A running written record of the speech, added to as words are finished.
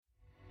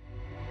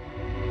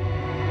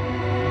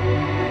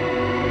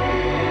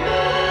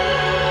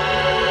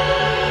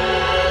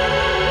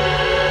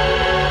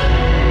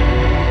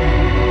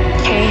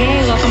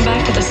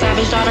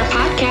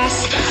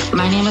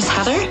is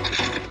Heather.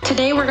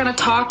 Today we're going to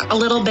talk a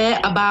little bit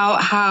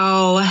about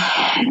how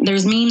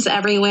there's memes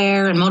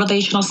everywhere and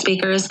motivational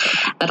speakers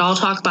that all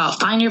talk about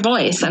find your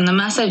voice, and the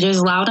message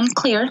is loud and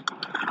clear,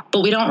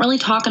 but we don't really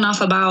talk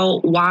enough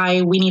about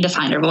why we need to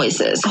find our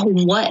voices.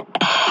 What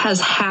has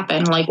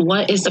happened? Like,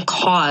 what is the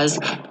cause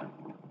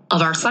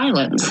of our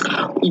silence?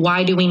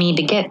 Why do we need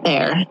to get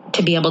there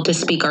to be able to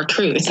speak our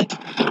truth?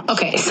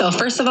 Okay, so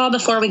first of all,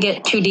 before we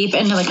get too deep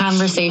into the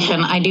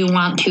conversation, I do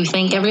want to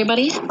thank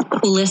everybody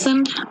who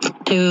listened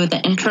to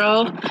the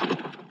intro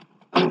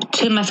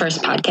to my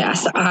first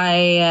podcast.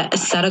 I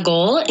set a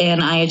goal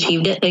and I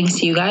achieved it thanks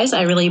to you guys.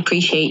 I really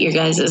appreciate your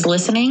guys'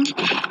 listening.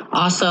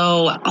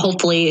 Also,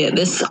 hopefully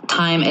this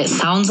time it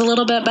sounds a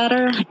little bit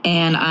better,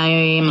 and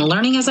I'm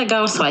learning as I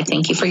go, so I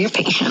thank you for your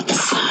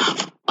patience.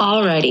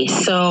 Alrighty,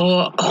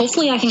 so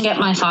hopefully I can get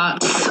my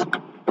thoughts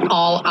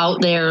all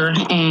out there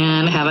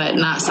and have it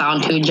not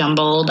sound too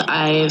jumbled.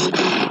 I've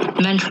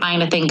been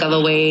trying to think of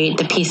a way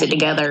to piece it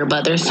together,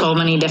 but there's so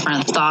many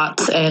different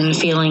thoughts and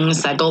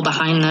feelings that go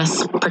behind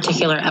this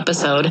particular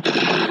episode.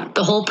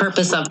 The whole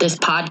purpose of this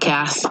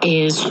podcast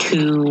is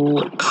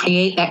to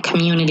create that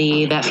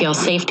community that feels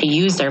safe to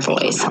use their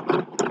voice.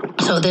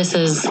 So this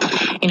is,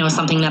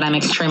 something that I'm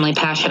extremely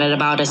passionate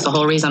about. Is the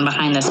whole reason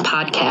behind this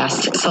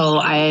podcast. So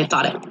I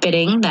thought it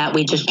fitting that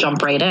we just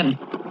jump right in.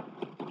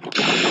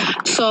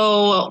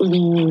 So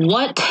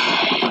what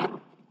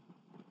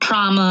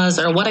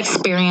traumas or what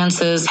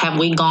experiences have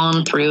we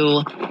gone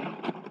through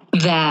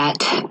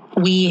that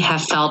we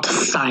have felt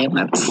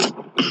silenced?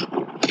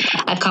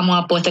 I've come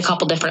up with a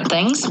couple different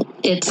things.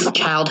 It's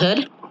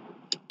childhood,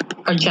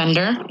 our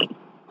gender,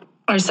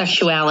 our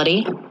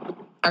sexuality,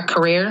 our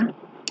career,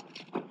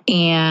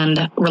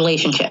 and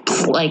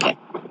relationships, like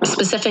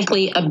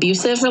specifically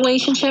abusive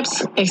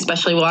relationships,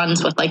 especially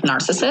ones with like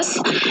narcissists.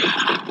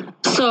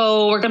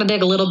 So we're going to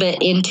dig a little bit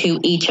into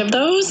each of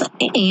those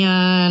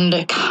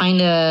and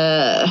kind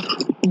of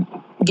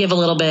give a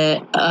little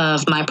bit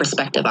of my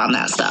perspective on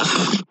that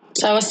stuff.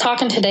 So I was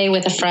talking today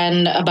with a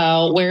friend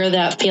about where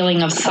that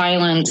feeling of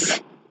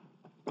silence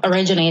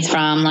originates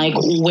from, like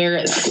where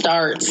it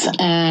starts.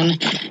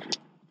 And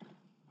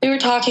we were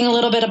talking a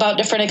little bit about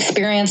different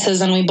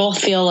experiences, and we both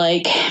feel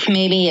like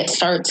maybe it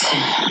starts,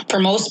 for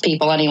most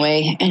people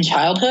anyway, in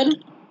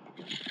childhood.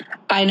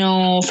 I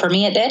know for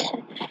me it did.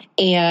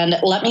 And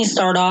let me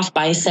start off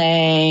by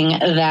saying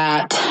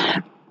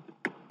that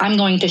I'm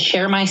going to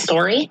share my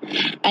story.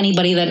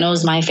 Anybody that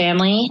knows my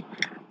family,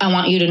 I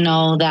want you to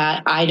know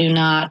that I do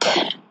not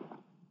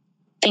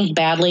think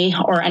badly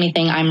or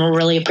anything. I'm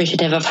really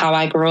appreciative of how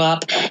I grew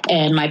up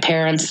and my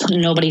parents.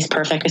 Nobody's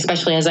perfect,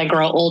 especially as I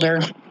grow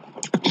older.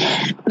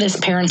 This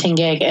parenting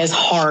gig is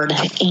hard,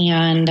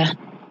 and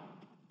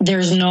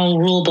there's no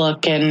rule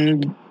book,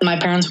 and my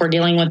parents were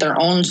dealing with their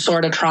own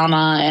sort of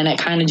trauma, and it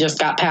kind of just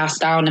got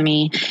passed down to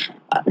me,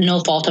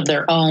 no fault of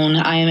their own.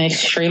 I am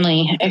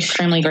extremely,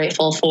 extremely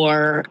grateful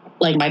for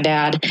my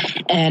dad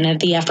and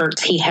the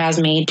efforts he has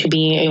made to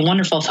be a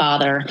wonderful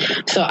father.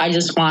 So I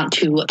just want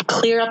to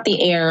clear up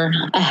the air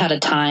ahead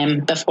of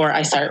time before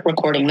I start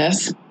recording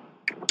this.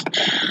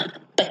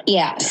 But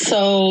yeah,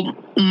 so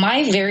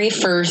my very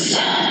first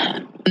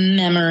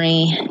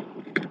memory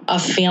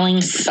of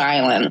feeling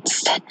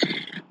silenced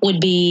would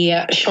be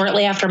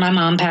shortly after my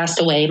mom passed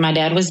away. My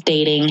dad was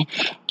dating,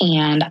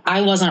 and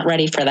I wasn't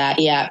ready for that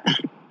yet.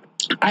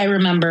 I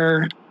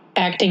remember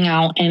acting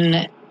out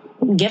and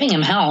giving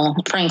him hell,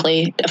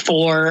 frankly,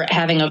 for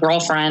having a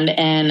girlfriend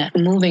and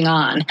moving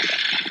on.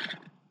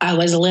 I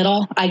was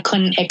little. I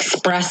couldn't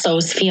express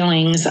those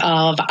feelings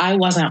of I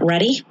wasn't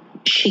ready.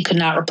 She could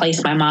not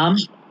replace my mom.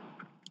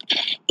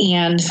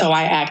 And so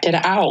I acted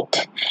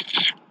out.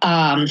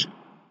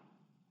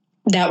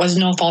 That was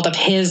no fault of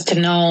his to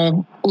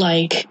know,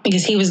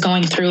 because he was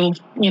going through,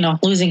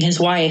 losing his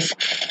wife.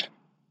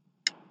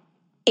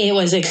 It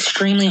was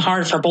extremely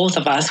hard for both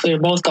of us. We were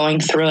both going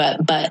through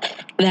it. But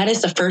that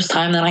is the first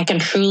time that I can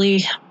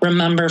truly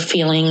remember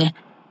feeling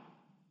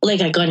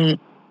like I couldn't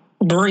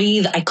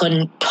breathe. I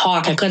couldn't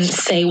talk. I couldn't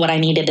say what I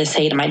needed to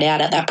say to my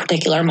dad at that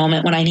particular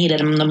moment when I needed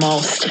him the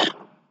most.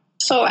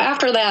 So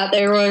after that,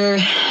 there were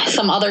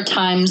some other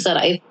times that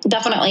I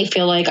definitely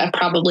feel like I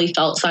probably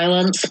felt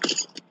silence,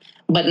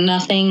 but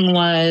nothing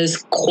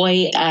was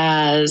quite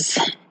as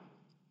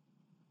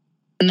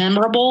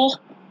memorable,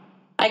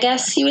 I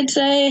guess you would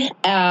say,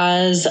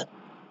 as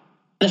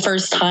the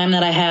first time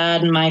that I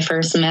had my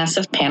first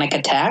massive panic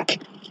attack.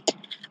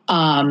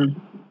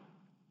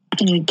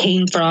 It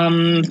came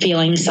from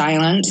feeling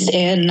silenced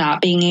and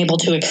not being able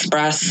to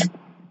express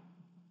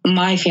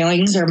my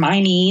feelings or my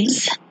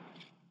needs.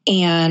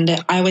 And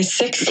I was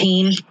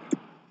 16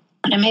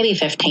 and maybe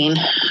 15.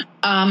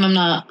 I'm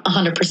not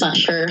 100%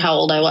 sure how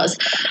old I was.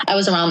 I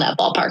was around that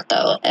ballpark,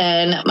 though.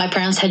 And my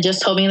parents had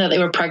just told me that they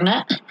were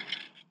pregnant.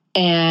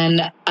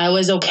 And I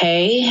was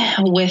okay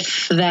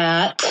with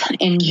that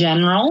in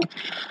general.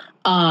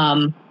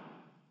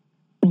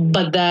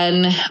 But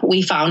then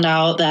we found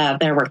out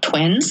that there were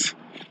twins.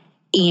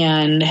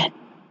 And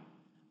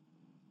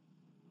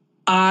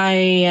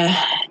I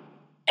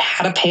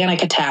had a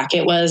panic attack.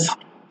 It was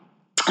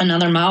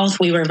another mouth.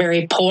 We were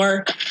very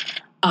poor.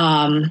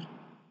 I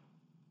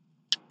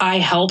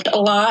helped a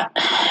lot.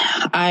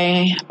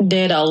 I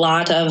did a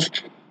lot of,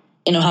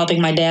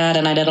 helping my dad,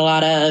 and I did a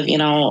lot of,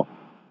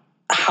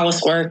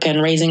 housework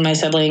and raising my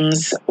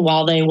siblings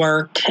while they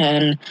worked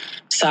and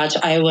such.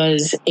 I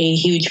was a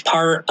huge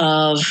part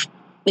of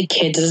the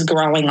kids'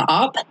 growing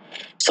up.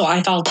 So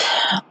I felt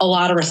a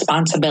lot of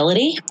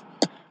responsibility.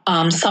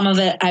 Some of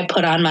it I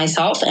put on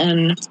myself,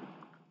 and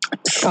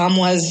some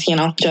was,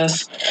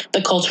 just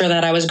the culture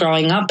that I was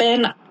growing up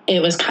in.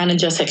 It was kind of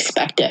just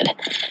expected.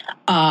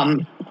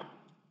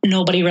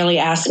 Nobody really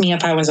asked me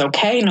if I was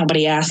okay.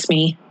 Nobody asked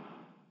me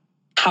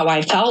how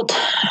I felt,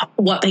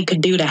 what they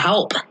could do to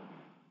help.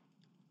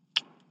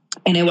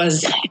 And it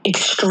was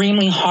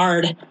extremely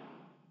hard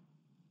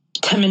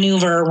to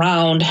maneuver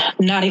around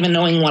not even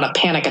knowing what a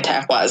panic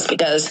attack was,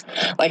 because,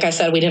 like I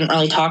said, we didn't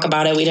really talk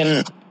about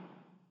it.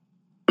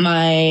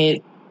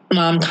 My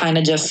mom kind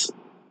of just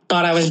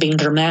thought I was being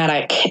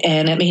dramatic,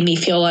 and it made me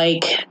feel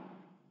like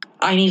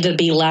I needed to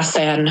be less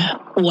than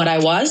what I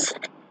was,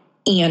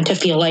 and to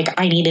feel like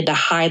I needed to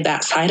hide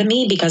that side of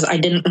me because I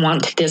didn't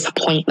want to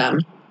disappoint them.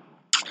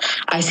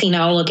 I see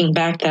now, looking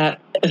back,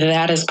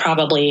 that is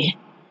probably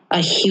a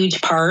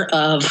huge part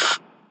of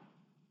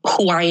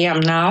who I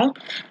am now,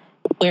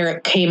 where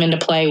it came into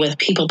play with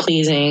people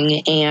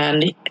pleasing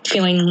and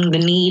feeling the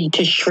need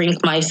to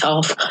shrink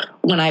myself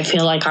when I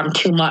feel like I'm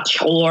too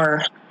much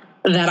or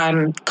that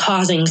I'm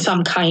causing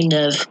some kind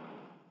of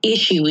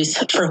issues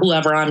for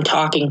whoever I'm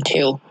talking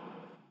to.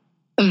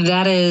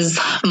 That is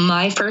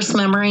my first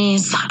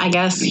memories, I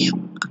guess,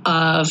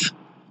 of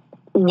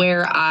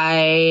where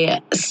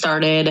I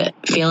started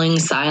feeling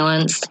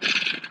silenced.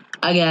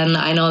 Again,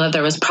 I know that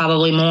there was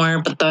probably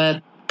more,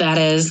 but that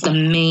is the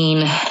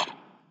main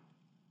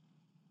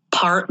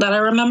part that I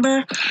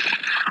remember.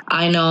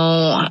 I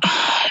know,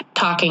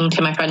 talking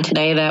to my friend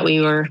today, that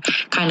we were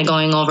kind of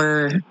going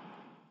over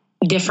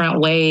different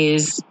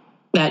ways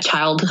that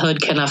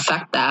childhood can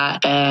affect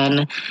that.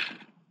 And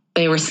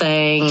they were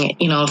saying,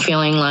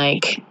 feeling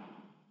like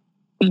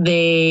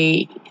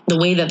the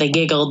way that they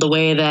giggled, the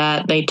way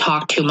that they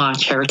talked too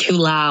much or too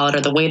loud,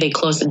 or the way they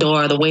closed the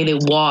door, the way they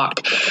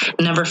walked,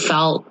 never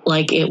felt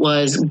like it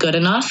was good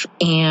enough.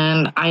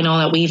 And I know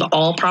that we've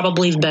all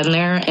probably been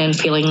there and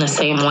feeling the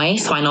same way.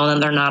 So I know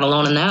that they're not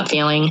alone in that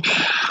feeling.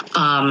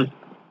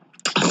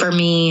 For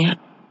me,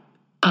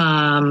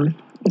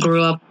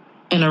 grew up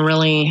in a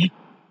really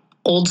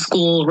old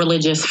school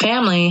religious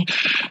family.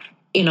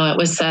 It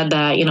was said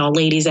that,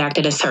 ladies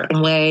acted a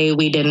certain way.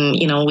 We didn't,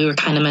 we were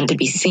kind of meant to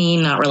be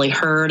seen, not really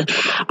heard.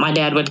 My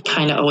dad would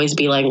kind of always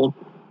be like, well,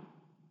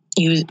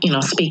 you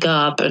speak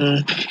up,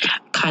 and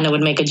kind of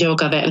would make a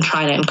joke of it and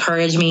try to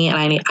encourage me.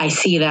 And I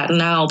see that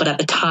now, but at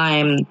the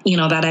time,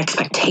 that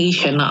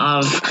expectation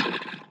of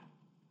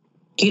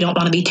you don't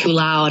want to be too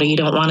loud, or you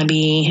don't want to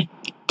be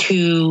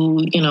too,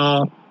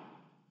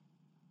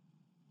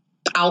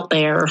 out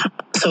there,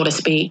 so to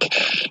speak.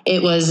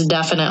 It was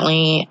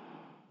definitely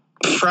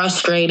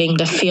frustrating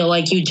to feel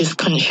like you just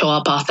couldn't show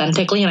up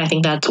authentically. And I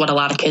think that's what a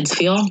lot of kids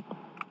feel.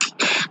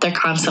 They're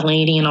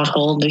constantly,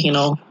 told,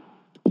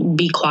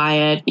 be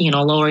quiet,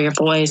 lower your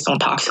voice, don't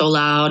talk so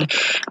loud.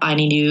 I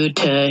need you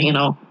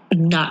to,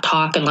 not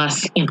talk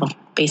unless,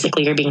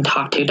 basically you're being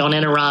talked to, don't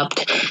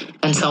interrupt,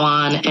 and so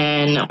on.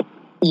 And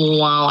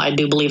while I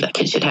do believe that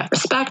kids should have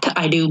respect,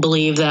 I do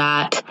believe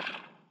that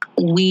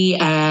we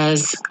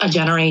as a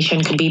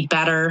generation could be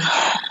better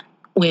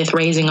with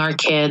raising our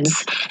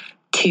kids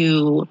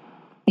to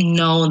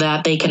know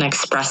that they can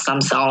express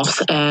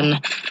themselves.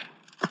 And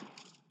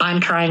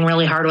I'm trying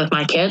really hard with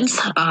my kids.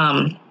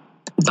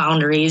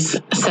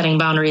 Setting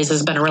boundaries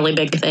has been a really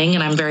big thing,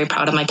 and I'm very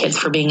proud of my kids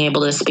for being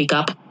able to speak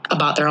up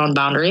about their own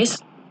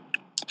boundaries.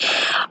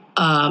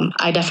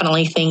 I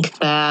definitely think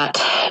that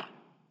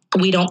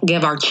we don't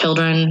give our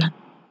children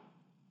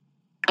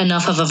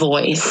enough of a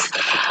voice.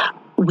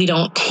 We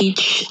don't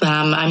teach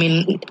them. I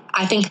mean,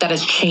 I think that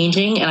is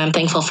changing, and I'm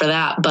thankful for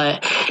that,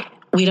 but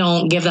we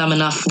don't give them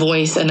enough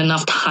voice and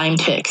enough time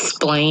to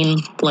explain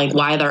like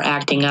why they're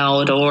acting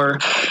out, or,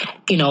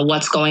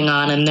 what's going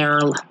on in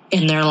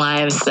their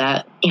lives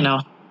that,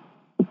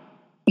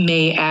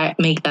 may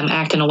make them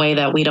act in a way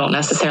that we don't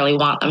necessarily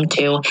want them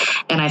to.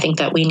 And I think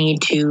that we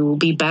need to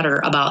be better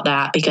about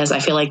that, because I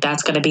feel like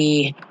that's going to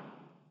be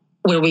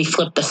where we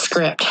flip the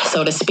script,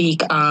 so to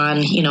speak,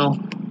 on,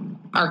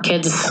 our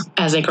kids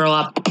as they grow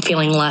up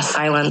feeling less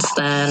silenced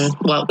than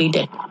what we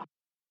did.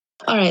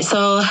 All right,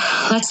 so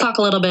let's talk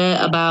a little bit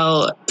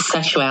about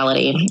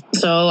sexuality.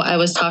 So I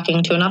was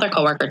talking to another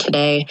coworker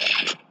today,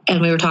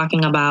 and we were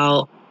talking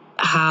about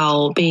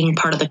how being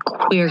part of the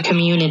queer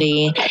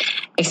community,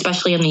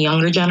 especially in the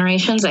younger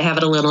generations, they have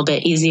it a little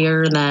bit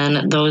easier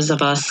than those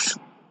of us,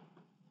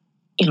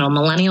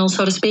 millennials,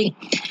 so to speak.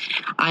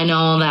 I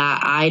know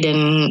that I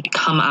didn't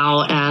come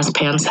out as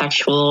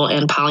pansexual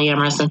and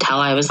polyamorous until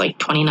I was like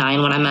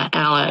 29 when I met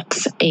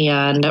Alex.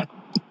 And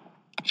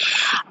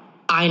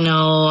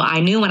I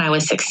knew when I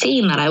was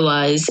 16 that I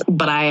was,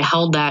 but I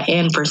held that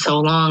in for so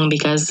long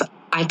because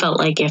I felt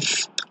like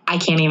if I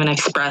can't even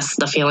express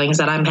the feelings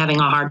that I'm having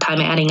a hard time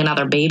adding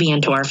another baby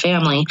into our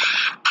family.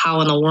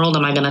 How in the world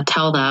am I going to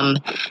tell them,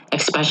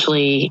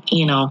 especially,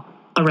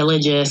 a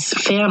religious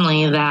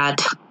family,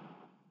 that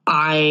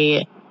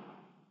I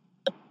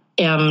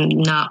am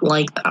not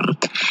like them?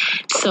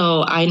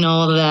 So I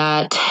know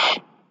that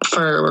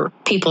for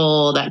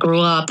people that grew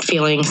up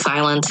feeling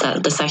silenced,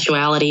 that the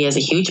sexuality is a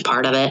huge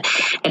part of it,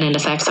 and it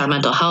affects our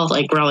mental health.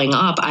 Like growing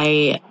up,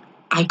 I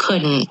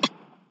couldn't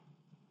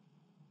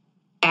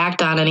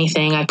act on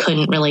anything. I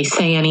couldn't really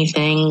say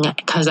anything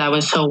because I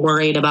was so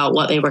worried about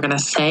what they were going to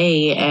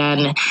say,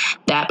 and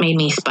that made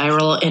me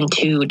spiral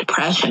into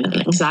depression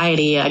and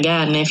anxiety.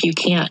 Again, if you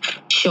can't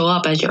show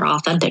up as your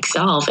authentic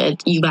self,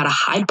 you got to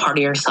hide part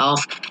of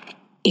yourself.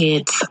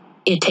 It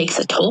takes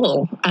a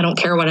toll. I don't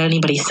care what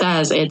anybody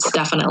says. It's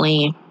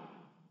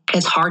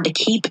hard to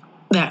keep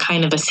that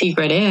kind of a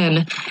secret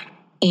in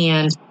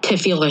and to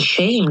feel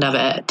ashamed of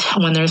it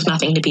when there's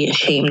nothing to be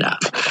ashamed of.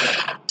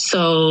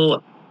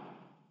 So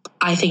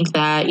I think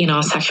that,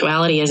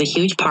 sexuality is a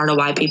huge part of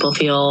why people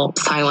feel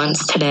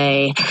silenced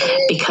today,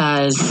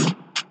 because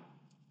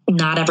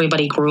not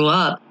everybody grew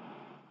up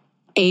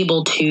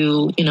able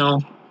to,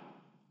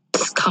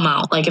 come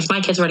out. Like if my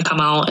kids were to come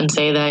out and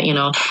say that,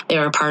 they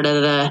were part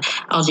of the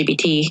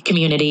LGBT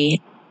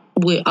community,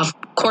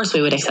 of course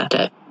we would accept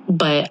it.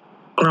 But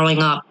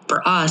growing up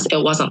for us,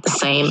 it wasn't the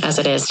same as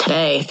it is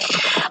today.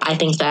 I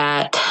think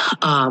that,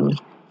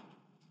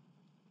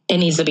 it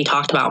needs to be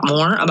talked about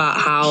more, about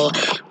how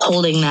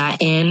holding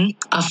that in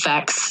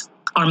affects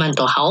our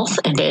mental health,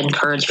 and to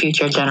encourage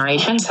future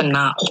generations and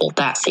not hold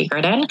that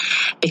secret in,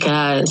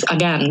 because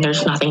again,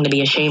 there's nothing to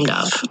be ashamed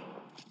of.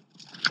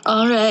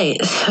 All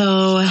right,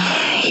 so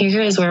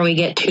here is where we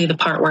get to the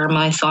part where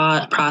my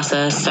thought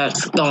process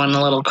starts going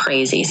a little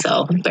crazy.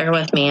 So bear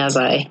with me as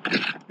I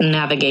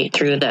navigate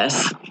through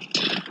this.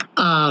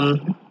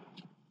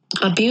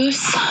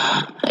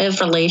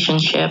 Abusive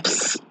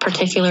relationships,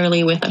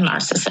 particularly with a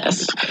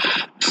narcissist.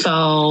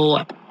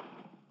 So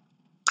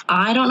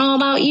I don't know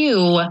about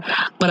you,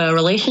 but a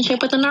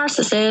relationship with a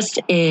narcissist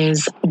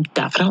is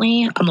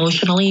definitely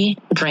emotionally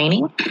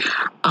draining.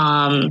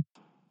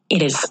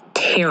 It is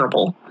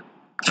terrible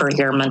for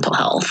your mental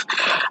health.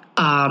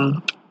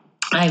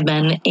 I've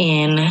been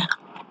in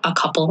a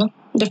couple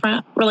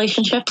different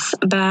relationships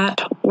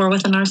that were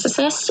with a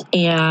narcissist,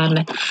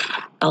 and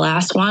the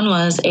last one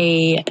was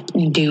a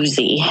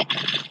doozy.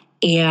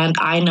 And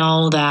I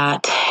know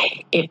that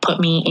it put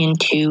me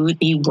into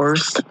the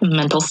worst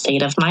mental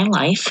state of my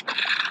life,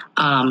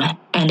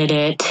 ended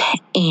it,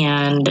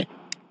 and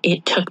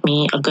it took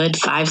me a good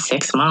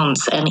 5-6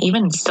 months. And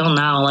even still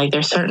now, like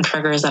there's certain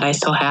triggers that I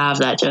still have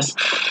that just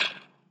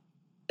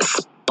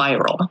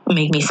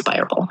make me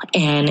spiral.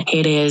 And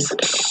it is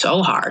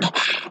so hard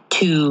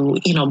to,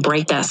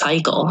 break that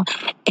cycle.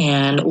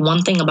 And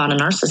one thing about a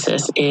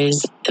narcissist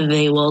is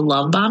they will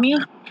love bomb you,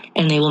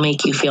 and they will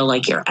make you feel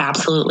like you're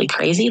absolutely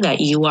crazy, that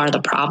you are the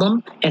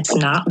problem. It's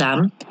not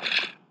them.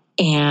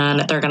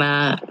 And they're going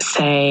to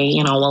say,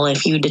 well,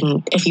 if you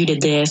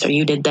did this, or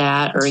you did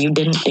that, or you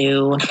didn't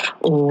do,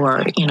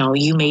 or,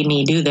 you made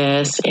me do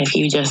this, if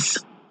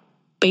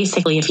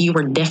you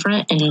were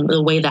different in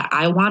the way that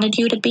I wanted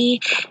you to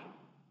be,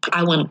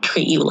 I wouldn't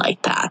treat you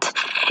like that.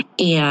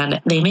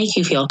 And they make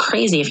you feel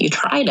crazy if you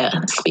try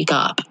to speak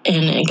up.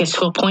 And it gets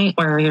to a point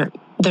where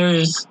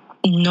there's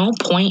no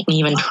point in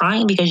even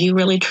trying, because you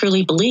really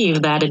truly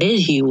believe that it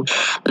is you,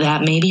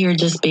 that maybe you're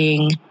just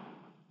being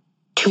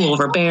too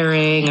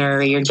overbearing,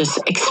 or you're just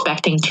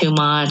expecting too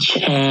much,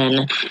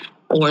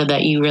 or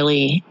that you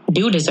really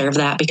do deserve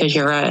that because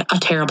you're a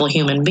terrible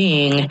human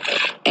being.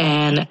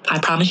 And I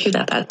promise you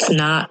that that's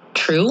not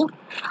true.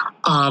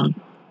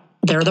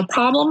 They're the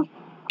problem.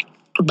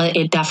 But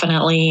it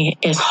definitely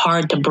is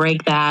hard to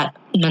break that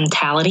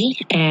mentality.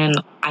 And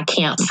I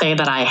can't say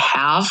that I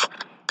have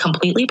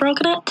completely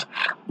broken it,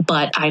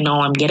 but I know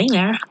I'm getting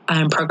there.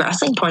 I'm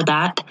progressing toward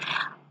that.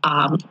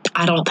 I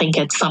don't think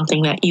it's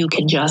something that you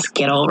can just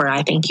get over.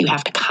 I think you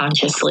have to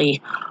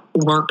consciously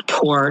work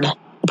toward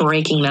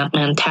breaking that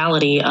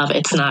mentality of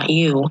it's not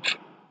you.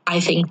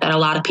 I think that a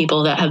lot of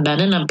people that have been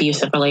in an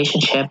abusive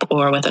relationship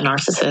or with a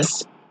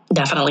narcissist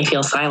definitely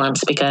feel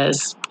silenced,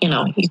 because,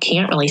 you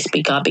can't really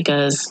speak up,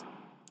 because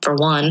for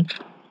one,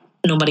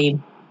 nobody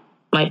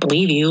might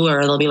believe you,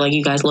 or they'll be like,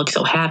 you guys look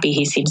so happy,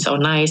 he seems so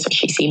nice, or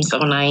she seems so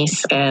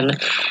nice.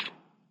 And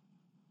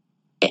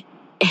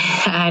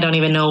I don't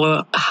even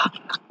know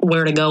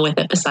where to go with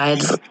it,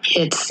 besides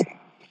it's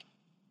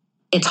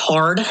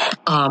hard.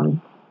 I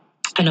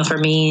know for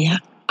me,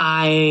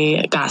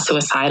 I got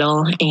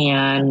suicidal,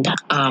 and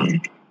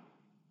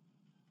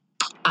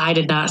I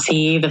did not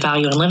see the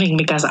value in living,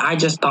 because I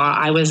just thought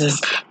I was this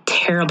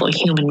terrible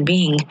human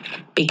being,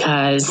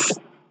 because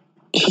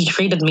he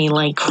treated me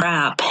like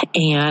crap.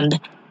 And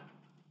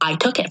I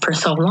took it for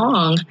so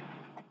long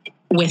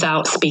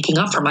without speaking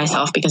up for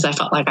myself, because I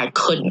felt like I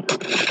couldn't.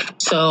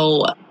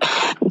 So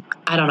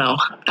I don't know.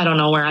 I don't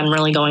know where I'm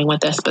really going with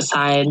this,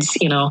 besides,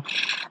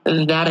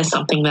 that is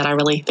something that I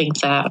really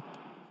think that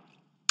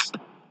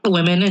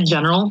women in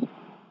general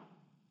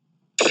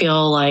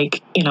feel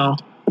like,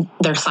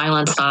 they're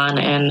silenced on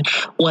and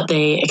what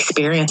they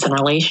experience in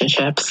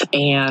relationships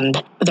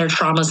and their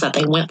traumas that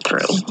they went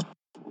through.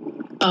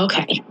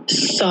 Okay,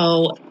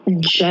 so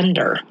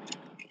gender.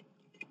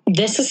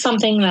 This is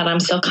something that I'm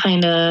still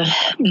kind of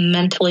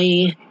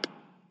mentally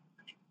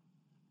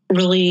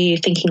really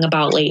thinking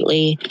about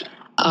lately.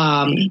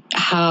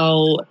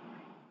 How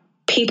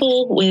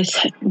people with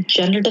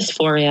gender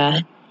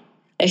dysphoria,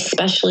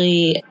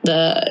 especially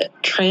the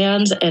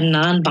trans and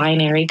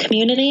non-binary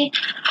community,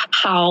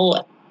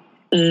 how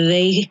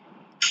they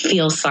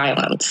feel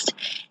silenced.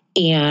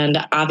 And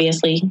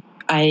obviously,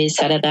 I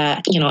said it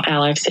that,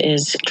 Alex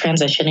is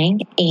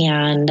transitioning,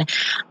 and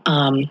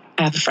I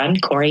have a friend,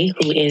 Corey,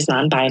 who is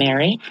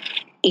non-binary,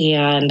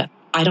 and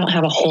I don't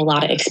have a whole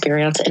lot of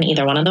experience in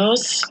either one of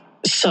those.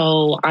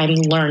 So I'm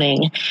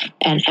learning.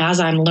 And as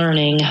I'm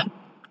learning,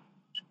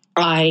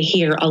 I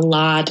hear a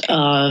lot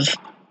of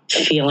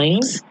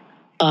feelings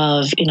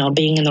of,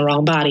 being in the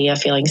wrong body, of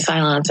feeling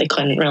silenced. I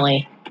couldn't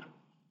really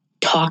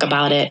talk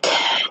about it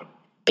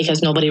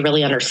because nobody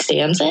really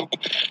understands it.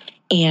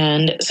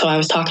 And so I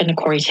was talking to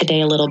Corey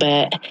today a little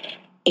bit,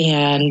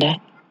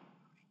 and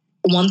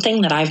one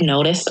thing that I've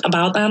noticed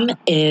about them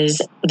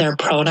is their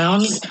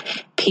pronouns.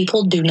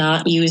 People do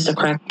not use the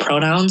correct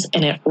pronouns,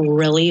 and it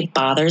really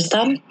bothers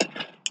them.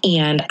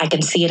 And I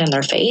can see it in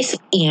their face,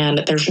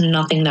 and there's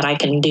nothing that I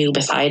can do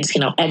besides,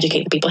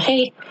 educate people.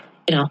 Hey,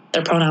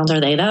 their pronouns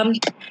are they, them.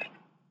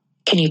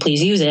 Can you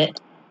please use it?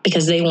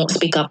 Because they won't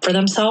speak up for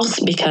themselves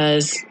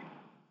because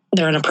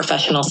they're in a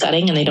professional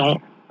setting and they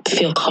don't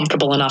feel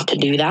comfortable enough to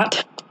do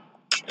that.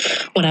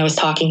 When I was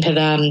talking to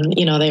them,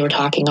 they were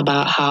talking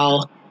about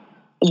how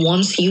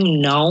once you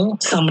know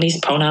somebody's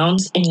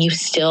pronouns and you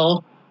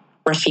still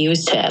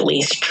refuse to at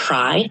least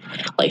try,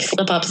 like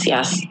slip-ups,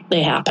 yes,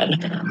 they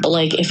happen. But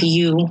like if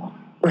you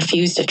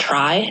refuse to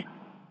try,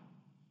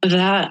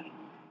 that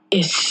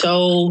is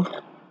so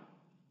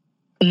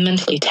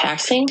mentally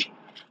taxing.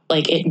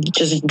 Like it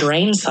just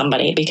drains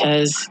somebody,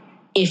 because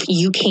if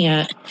you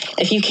can't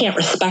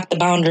respect the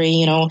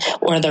boundary,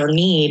 or their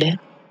need,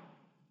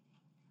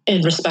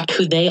 and respect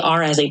who they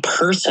are as a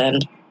person,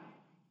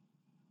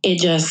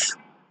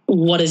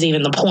 what is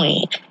even the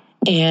point?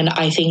 And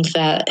I think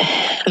that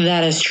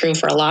is true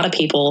for a lot of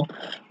people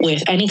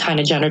with any kind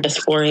of gender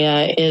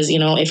dysphoria is,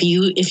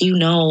 if you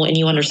know and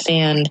you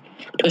understand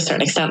to a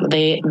certain extent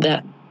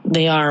that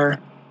they are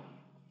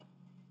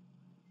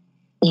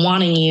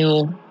wanting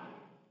you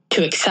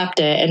to accept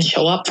it and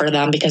show up for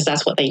them because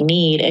that's what they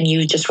need, and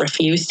you just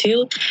refuse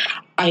to,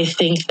 I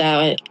think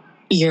that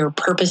you're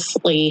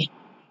purposely,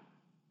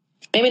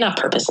 maybe not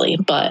purposely,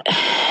 but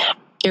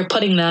you're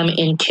putting them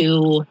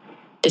into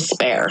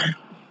despair.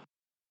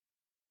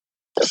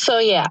 So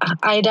yeah,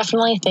 I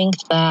definitely think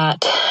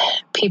that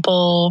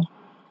people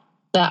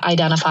that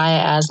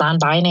identify as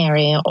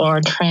non-binary or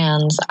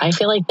trans, I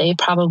feel like they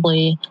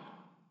probably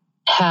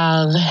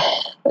have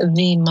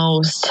the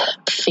most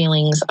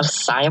feelings of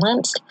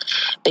silence,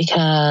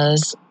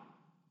 because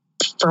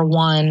for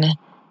one,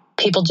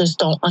 people just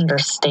don't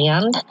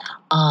understand.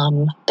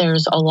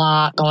 There's a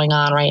lot going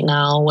on right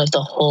now with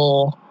the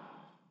whole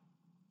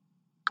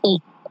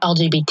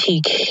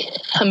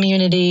LGBT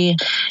community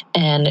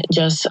and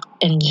just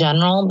in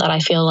general, that I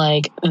feel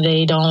like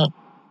they don't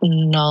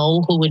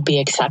know who would be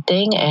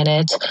accepting, and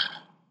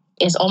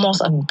it's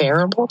almost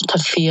unbearable to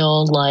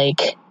feel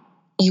like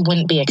you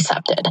wouldn't be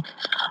accepted,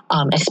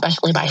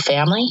 especially by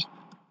family,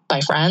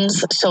 by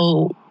friends.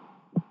 So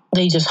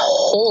they just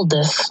hold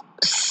this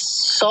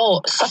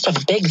such a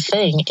big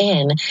thing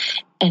in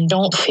and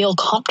don't feel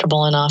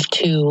comfortable enough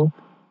to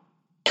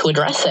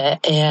address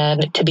it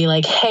and to be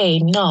like, hey,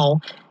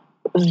 no,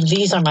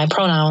 these are my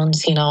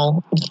pronouns,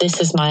 this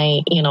is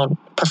my,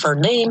 preferred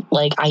name.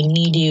 Like, I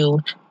need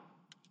you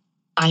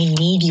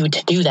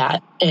to do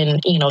that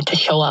and, to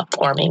show up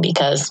for me,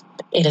 because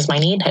it is my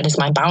need, it is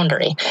my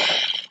boundary.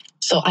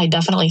 So I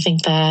definitely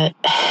think that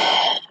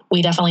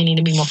we definitely need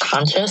to be more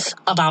conscious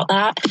about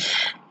that.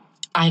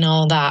 I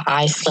know that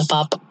I slip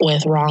up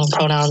with wrong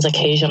pronouns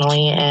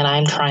occasionally, and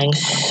I'm trying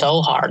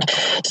so hard.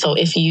 So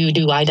if you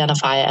do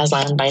identify as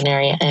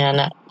non-binary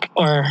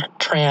or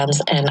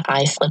trans and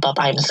I slip up,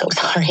 I'm so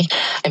sorry.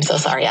 I'm so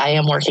sorry. I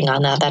am working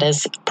on that. That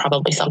is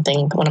probably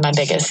one of my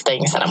biggest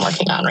things that I'm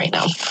working on right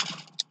now.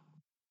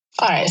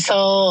 All right.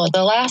 So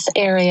the last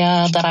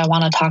area that I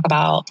want to talk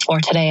about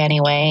for today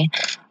anyway,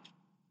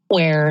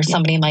 where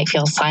somebody might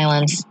feel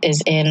silenced,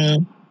 is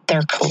in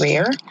their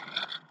career.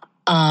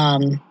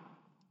 I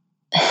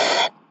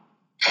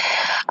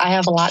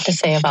have a lot to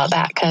say about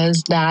that,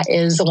 because that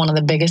is one of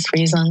the biggest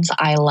reasons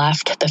I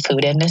left the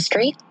food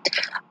industry.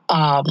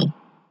 As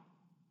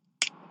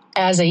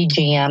a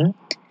GM,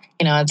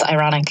 it's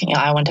ironic,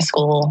 I went to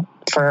school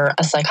for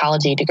a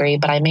psychology degree,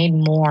 but I made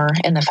more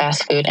in the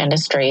fast food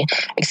industry,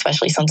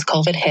 especially since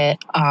COVID hit,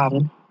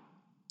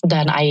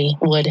 than I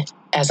would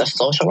as a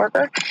social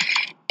worker.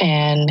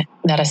 And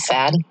that is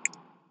sad,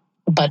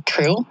 but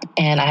true.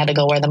 And I had to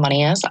go where the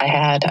money is. I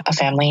had a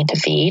family to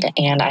feed,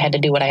 and I had to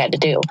do what I had to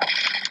do.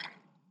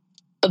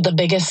 But the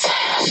biggest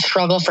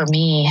struggle for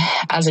me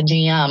as a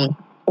GM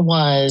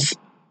was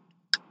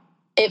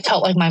it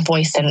felt like my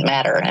voice didn't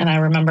matter. And I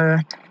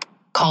remember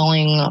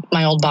calling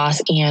my old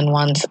boss, Ian,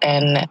 once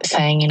and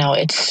saying,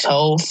 it's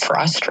so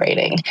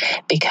frustrating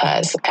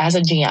because as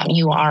a GM,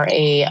 you are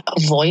a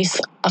voice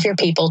of your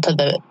people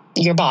to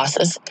your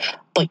bosses,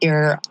 but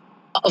you're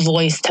a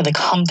voice to the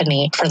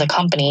company, for the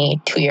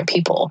company, to your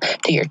people,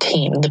 to your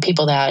team, the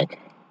people that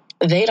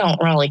they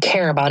don't really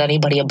care about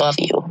anybody above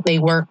you. They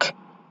work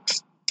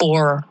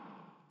for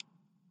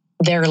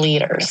their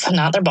leaders,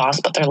 not their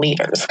boss, but their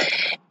leaders.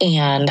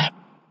 And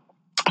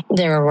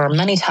there were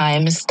many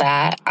times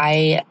that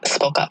I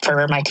spoke up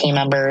for my team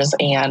members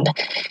and,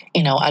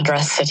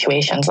 addressed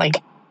situations. Like,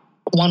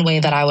 one way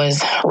that I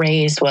was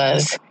raised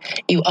was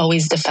you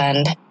always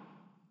defend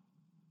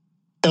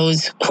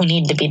those who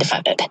need to be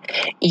defended.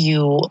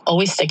 You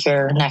always stick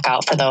your neck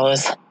out for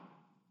those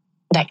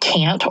that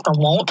can't or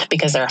won't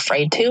because they're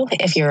afraid to,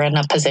 if you're in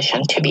a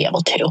position to be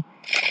able to.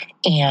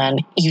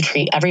 And you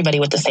treat everybody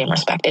with the same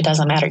respect. It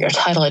doesn't matter your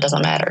title. It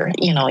doesn't matter,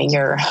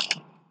 your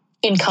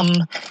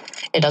income.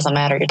 It doesn't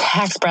matter your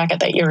tax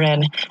bracket that you're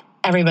in.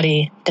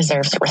 Everybody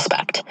deserves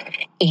respect.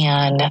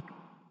 And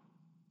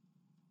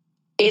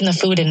in the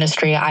food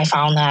industry, I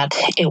found that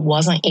it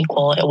wasn't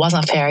equal. It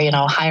wasn't fair.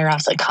 Higher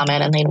ups would come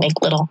in and they'd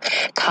make little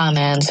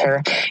comments,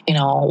 or,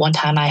 one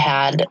time I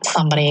had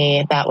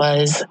somebody that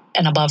was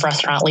an above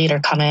restaurant leader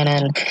come in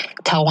and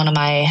tell one of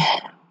my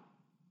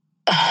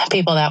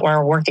people that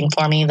were working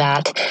for me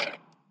that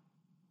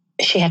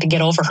she had to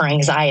get over her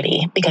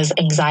anxiety because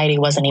anxiety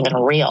wasn't even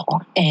real.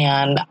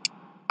 And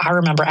I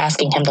remember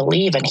asking him to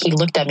leave, and he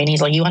looked at me and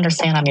he's like, "You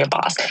understand I'm your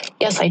boss?"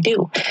 Yes, I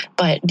do.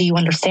 But do you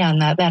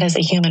understand that that is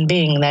a human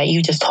being that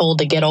you just told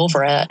to get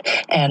over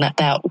it, and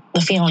that the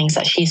feelings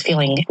that she's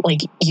feeling,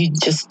 like, you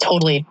just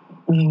totally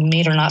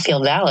made her not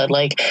feel valid?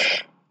 Like,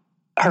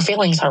 her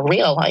feelings are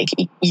real. Like,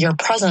 your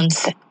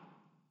presence,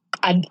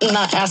 I'm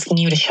not asking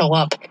you to show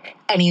up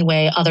any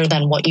way other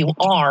than what you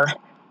are,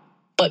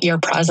 but your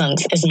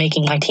presence is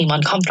making my team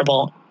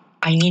uncomfortable.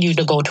 I need you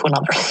to go to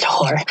another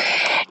store.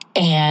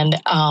 And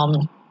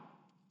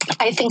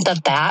I think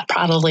that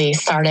probably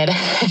started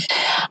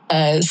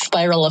a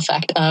spiral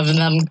effect of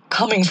them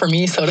coming for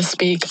me, so to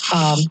speak,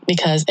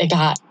 because it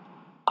got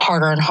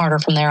harder and harder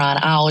from there on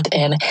out.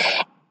 And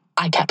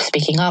I kept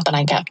speaking up and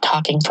I kept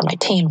talking for my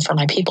team, for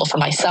my people, for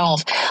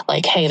myself,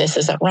 like, hey, this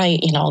isn't right.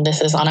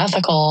 This is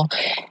unethical.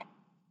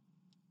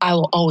 I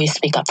will always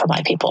speak up for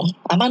my people.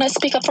 I might not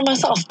speak up for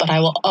myself, but I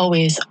will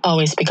always,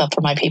 always speak up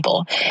for my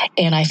people.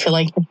 And I feel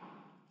like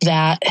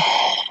that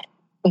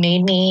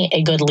made me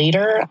a good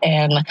leader,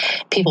 and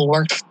people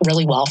worked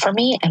really well for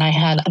me. And I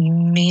had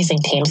amazing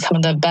teams. Some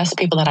of the best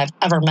people that I've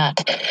ever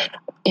met,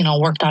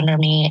 worked under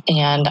me.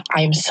 And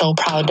I'm so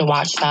proud to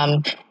watch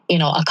them,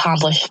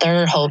 accomplish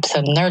their hopes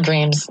and their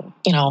dreams.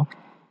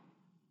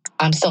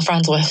 I'm still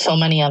friends with so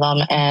many of them,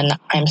 and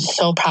I'm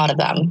so proud of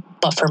them.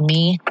 But for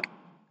me,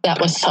 that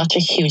was such a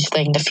huge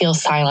thing, to feel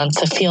silence,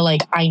 to feel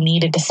like I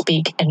needed to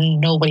speak and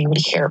nobody would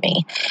hear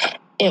me.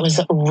 It was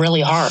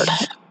really hard.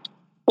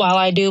 While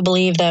I do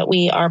believe that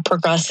we are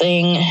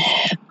progressing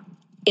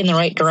in the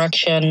right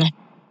direction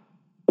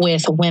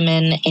with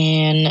women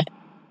in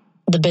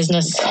the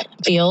business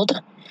field,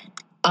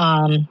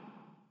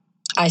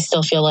 I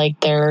still feel like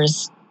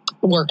there's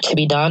work to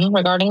be done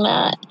regarding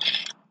that.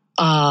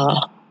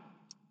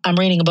 I'm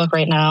reading a book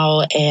right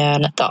now,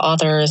 and the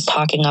author is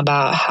talking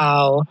about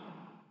how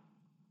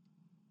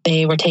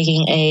they were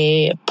taking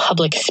a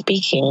public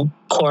speaking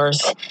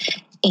course,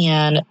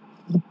 and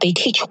they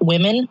teach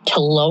women to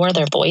lower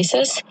their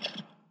voices,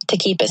 to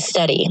keep it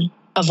steady,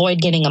 avoid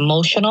getting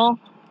emotional,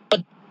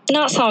 but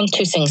not sound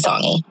too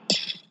sing-songy.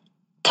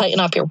 Tighten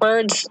up your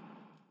words.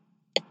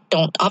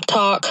 Don't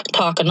uptalk.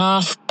 Talk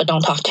enough, but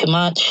don't talk too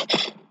much.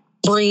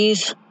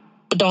 Breathe,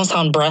 but don't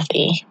sound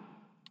breathy.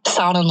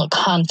 Sound and look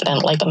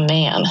confident like a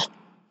man.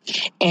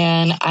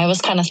 And I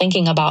was kind of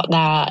thinking about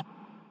that,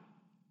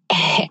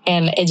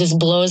 and it just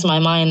blows my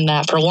mind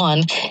that, for one,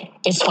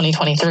 it's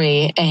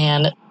 2023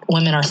 and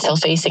women are still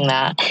facing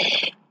that.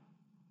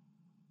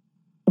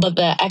 But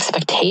the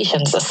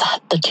expectations,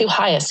 the too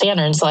high of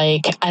standards,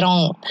 like,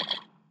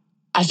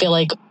 I feel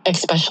like,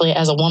 especially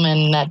as a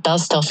woman that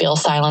does still feel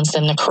silenced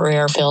in the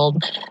career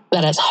field,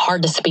 that it's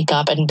hard to speak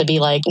up and to be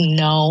like,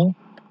 no,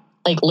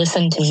 like,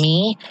 listen to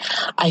me.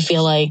 I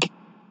feel like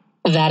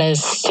that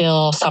is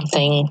still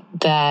something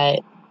that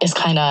is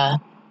kind of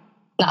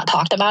not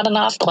talked about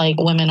enough. Like,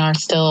 women are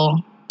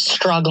still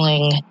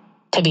struggling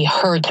to be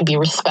heard, to be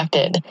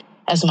respected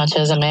as much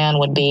as a man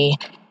would be.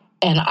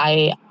 And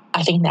I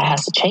think that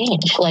has to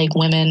change. Like,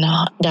 women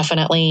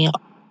definitely,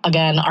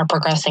 again, are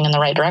progressing in the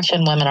right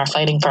direction. Women are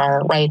fighting for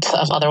our rights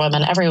of other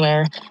women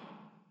everywhere.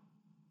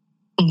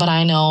 But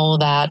I know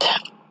that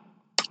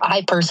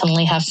I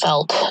personally have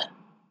felt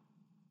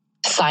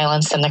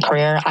silenced in the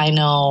career. I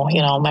know,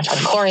 my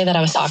friend Corey that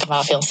I was talking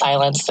about feels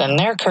silenced in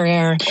their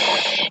career.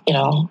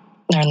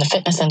 They're in the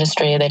fitness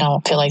industry. They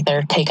don't feel like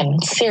they're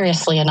taken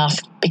seriously enough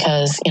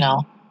because,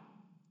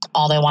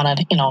 all they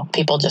wanted,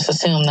 people just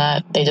assume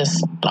that they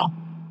just,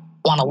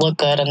 want to look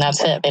good, and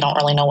that's it. They don't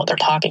really know what they're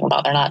talking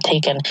about. They're not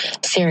taken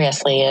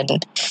seriously. And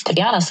to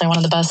be honest, they're one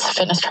of the best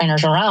fitness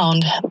trainers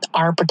around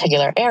our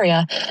particular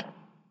area,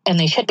 and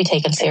they should be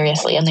taken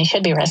seriously and they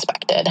should be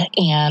respected.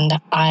 And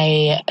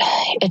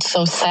it's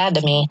so sad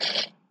to me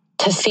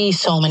to see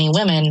so many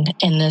women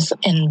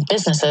in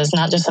businesses,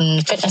 not just in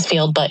the fitness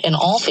field, but in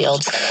all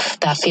fields,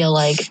 that feel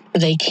like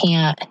they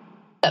can't,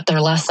 that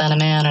they're less than a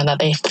man, or that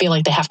they feel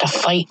like they have to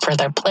fight for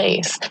their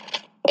place.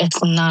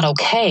 It's not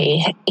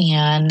okay.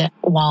 And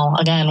while,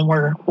 again,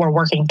 we're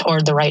working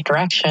toward the right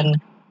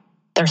direction,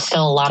 there's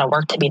still a lot of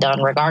work to be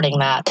done regarding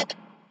that.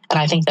 And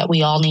I think that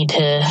we all need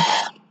to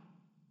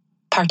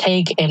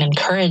partake in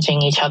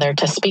encouraging each other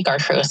to speak our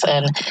truths,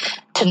 and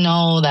to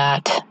know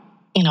that,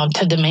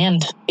 to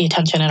demand the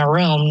attention in a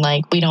room.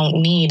 Like, we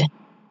don't need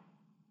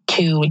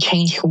to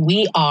change who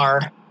we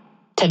are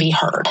to be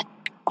heard.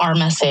 Our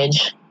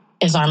message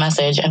is our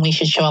message, and we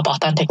should show up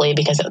authentically,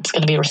 because it's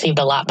going to be received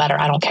a lot better.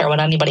 I don't care what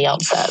anybody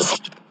else says.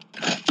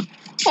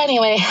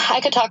 Anyway,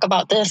 I could talk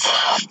about this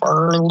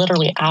for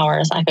literally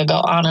hours. I could go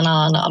on and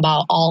on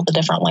about all the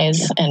different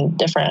ways and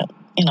different,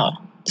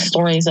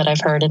 stories that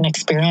I've heard and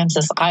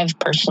experiences I've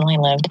personally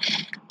lived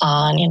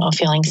on,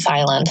 feeling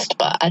silenced.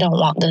 But I don't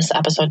want this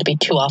episode to be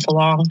too awful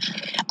long.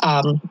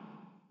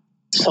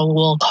 So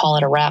we'll call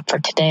it a wrap for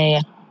today.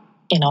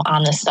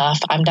 On this stuff.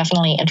 I'm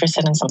definitely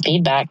interested in some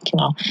feedback,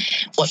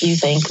 what you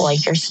think,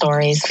 like your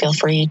stories. Feel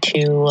free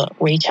to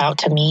reach out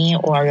to me,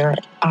 or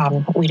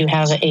we do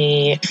have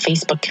a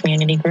Facebook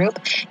community group.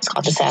 It's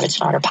called the Savage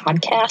Daughter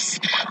Podcast.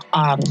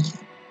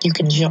 You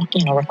can,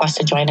 request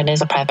to join. It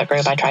is a private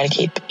group. I try to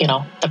keep,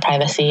 the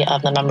privacy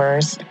of the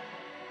members,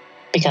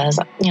 because,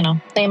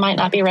 they might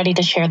not be ready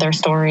to share their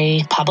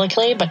story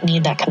publicly, but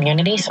need that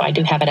community. So I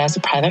do have it as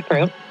a private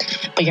group,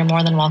 but you're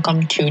more than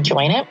welcome to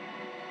join it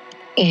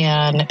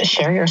and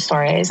share your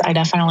stories. I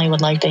definitely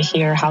would like to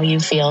hear how you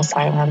feel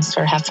silenced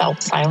or have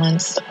felt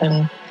silenced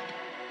in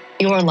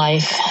your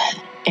life.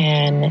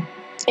 And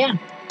yeah,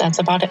 that's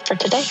about it for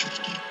today.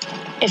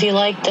 If you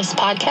like this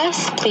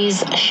podcast,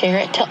 please share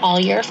it to all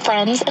your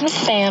friends and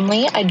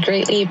family. I'd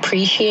greatly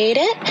appreciate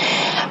it.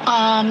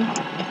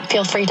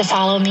 Feel free to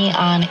follow me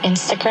on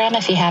Instagram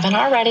if you haven't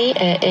already.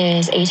 It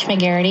is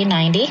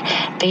HMcGarrity90.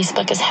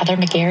 Facebook is Heather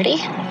McGarrity.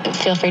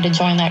 Feel free to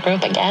join that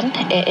group again.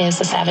 It is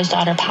the Savage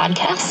Daughter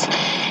Podcast.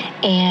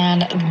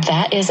 And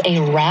that is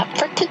a wrap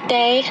for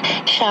today.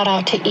 Shout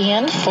out to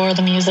Ian for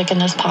the music in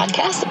this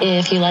podcast.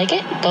 If you like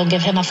it, go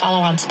give him a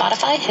follow on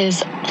Spotify.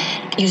 His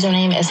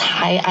username is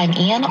Hi, I'm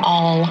Ian,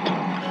 all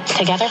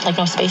together, like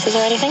no spaces or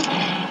anything.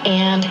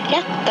 And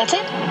yeah, that's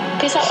it.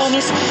 Peace out,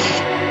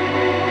 homies.